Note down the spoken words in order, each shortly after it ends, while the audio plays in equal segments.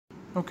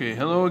Okay,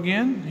 hello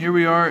again. Here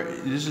we are.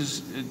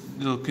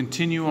 It'll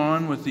continue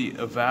on with the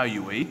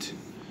evaluate.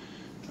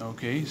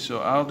 Okay, so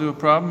I'll do a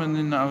problem and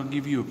then I'll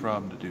give you a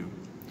problem to do.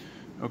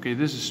 Okay,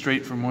 this is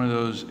straight from one of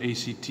those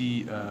ACT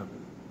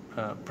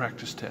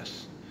practice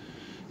tests.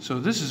 So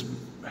this is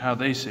how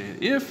they say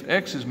it. If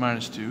x is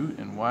 -2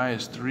 and y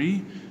is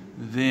 3,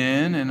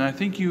 then, and I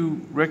think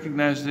you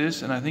recognize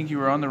this and I think you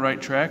were on the right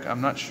track.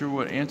 I'm not sure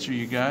what answer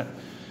you got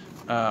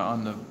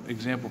on the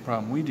example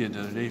problem we did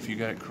the other day, if you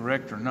got it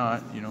correct or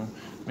not.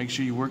 Make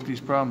sure you work these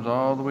problems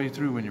all the way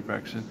through when you're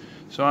practicing.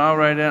 So I'll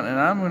write out, and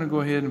I'm going to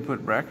go ahead and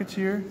put brackets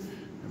here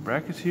and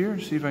brackets here,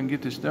 see if I can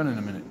get this done in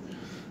a minute.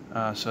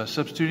 So I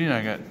substitute in,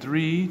 I got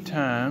 3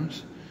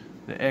 times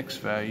the x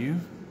value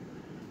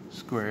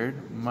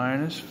squared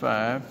minus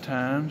 5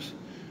 times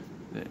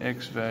the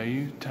x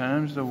value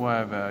times the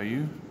y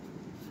value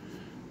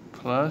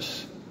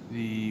plus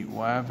the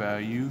y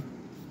value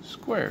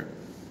squared.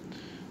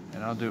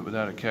 And I'll do it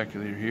without a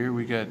calculator here.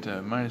 We got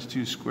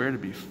 -2 squared to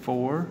be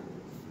 4.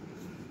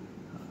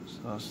 So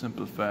I'll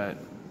simplify it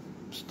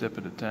step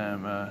at a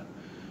time.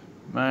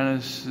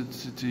 This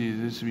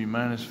would be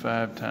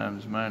 -5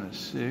 times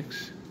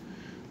 -6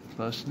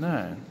 plus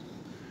 9.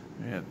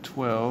 We have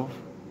 12.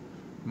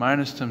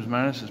 Minus times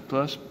minus is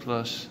plus,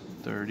 plus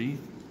 30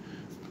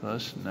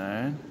 plus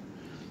 9.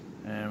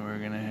 And we're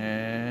going to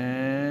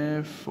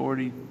have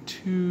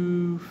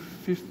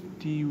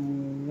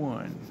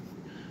 4251.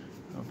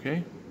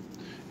 Okay?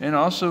 And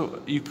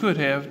also, you could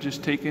have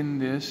just taken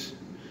this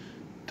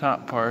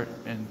top part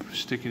and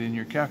stick it in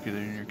your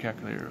calculator, and your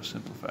calculator will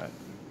simplify it.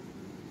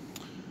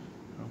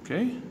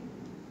 Okay?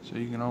 So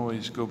you can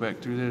always go back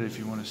through that if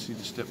you want to see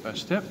the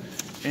step-by-step.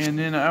 And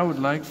then I would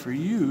like for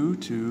you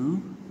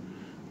to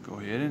go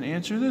ahead and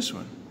answer this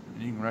one.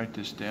 And you can write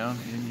this down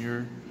in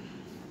your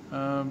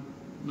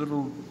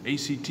little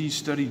ACT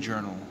study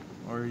journal.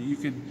 Or you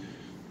could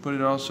put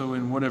it also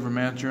in whatever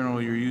math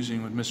journal you're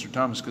using with Mr.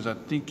 Thomas, because I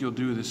think you'll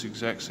do this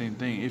exact same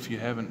thing if you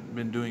haven't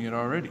been doing it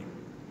already.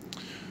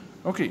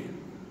 Okay,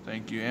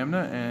 thank you,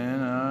 Amna,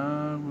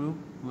 and we'll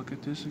look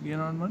at this again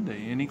on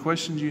Monday. Any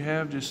questions you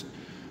have, just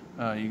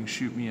you can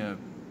shoot me a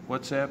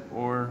WhatsApp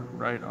or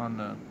write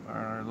on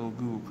our little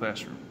Google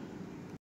Classroom.